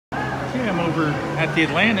Okay, I'm over at the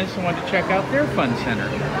Atlantis. I wanted to check out their fun center.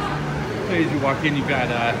 So as you walk in, you've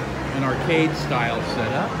got an arcade style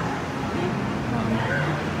setup.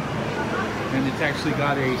 And it's actually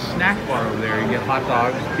got a snack bar over there. You get hot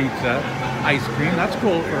dogs, pizza, ice cream. That's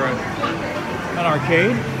cool for an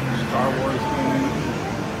arcade. Star Wars game.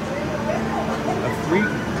 A free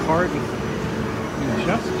card with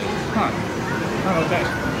Injustice. Huh. I don't know what that is.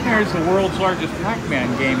 There's the world's largest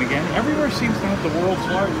Pac-Man game again. Everywhere seems to have the world's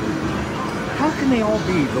largest. How can they all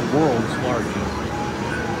be the world's largest?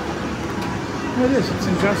 Well, it is. It's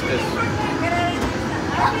Injustice.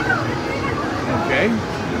 Okay.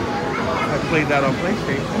 I played that on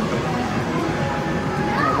PlayStation.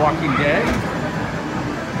 Walking Dead.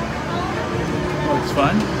 Oh, it's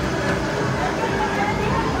fun.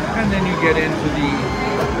 And then you get into the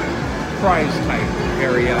prize type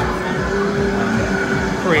area.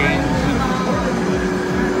 Cranes and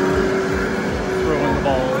throwing the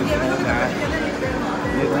balls and all that.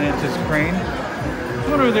 The Atlantis crane.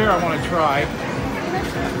 One over there I want to try.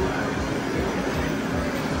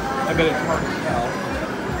 I bet it's hard to tell.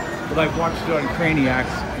 But I've watched it on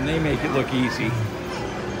Craniacs and they make it look easy.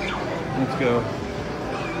 Let's go.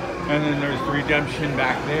 And then there's the Redemption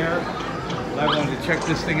back there. I wanted to check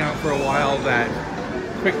this thing out for a while, that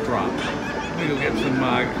quick drop. Maybe go get some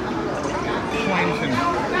coins and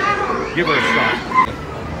give her a shot.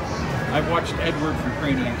 I've watched Edward from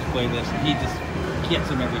Craniacs play this and he just gets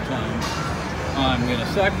them every time. I'm going to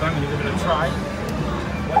suck, but I'm going to give it a try.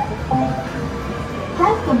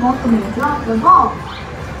 Press the button to drop the ball.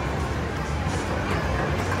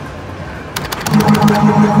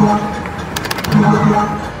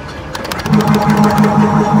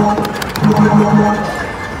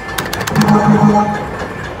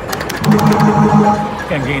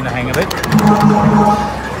 Can gain the hang of it.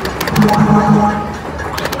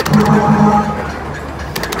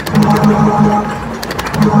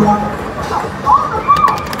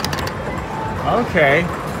 Okay.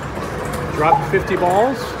 Drop 50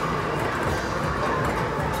 balls.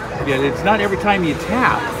 Yeah, it's not every time you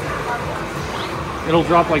tap. It'll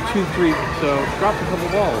drop like 2, 3, so drop a couple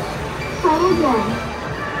balls.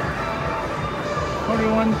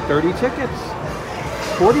 21, 30 tickets.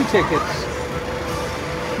 40 tickets.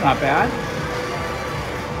 Not bad.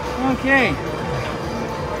 Okay.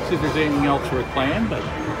 See if there's anything else worth playing, but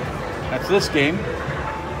that's this game.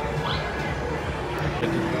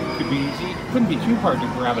 It could be easy. It couldn't be too hard to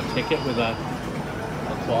grab a ticket with a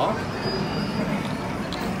claw.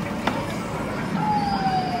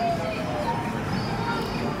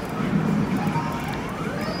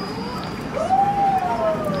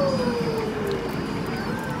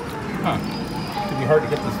 Huh. Could be hard to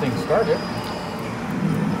get this thing started.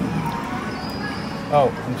 Oh,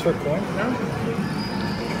 insert coins now?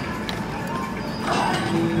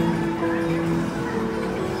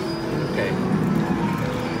 Okay.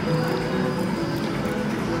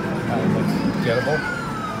 Looks gettable.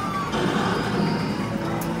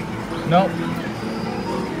 Nope.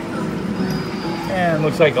 And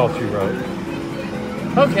looks like all she wrote.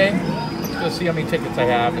 Okay. Let's go see how many tickets I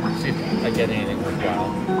have and see if I get anything worthwhile.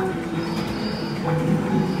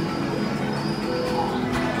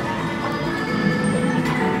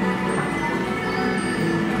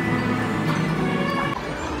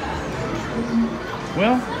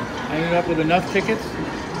 Well, I ended up with enough tickets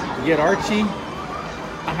to get Archie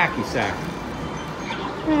a hacky sack.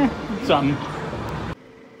 Something.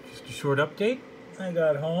 Just a short update. I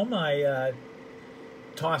got home. I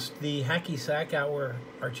tossed the hacky sack out where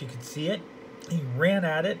Archie could see it. He ran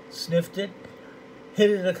at it, sniffed it, hit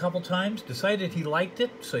it a couple times, decided he liked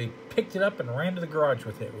it, so he picked it up and ran to the garage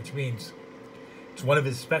with it, which means it's one of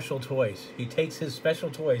his special toys. He takes his special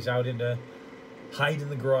toys out into hide in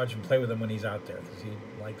the garage and play with them when he's out there because he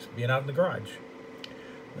likes being out in the garage.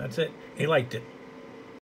 That's it. He liked it.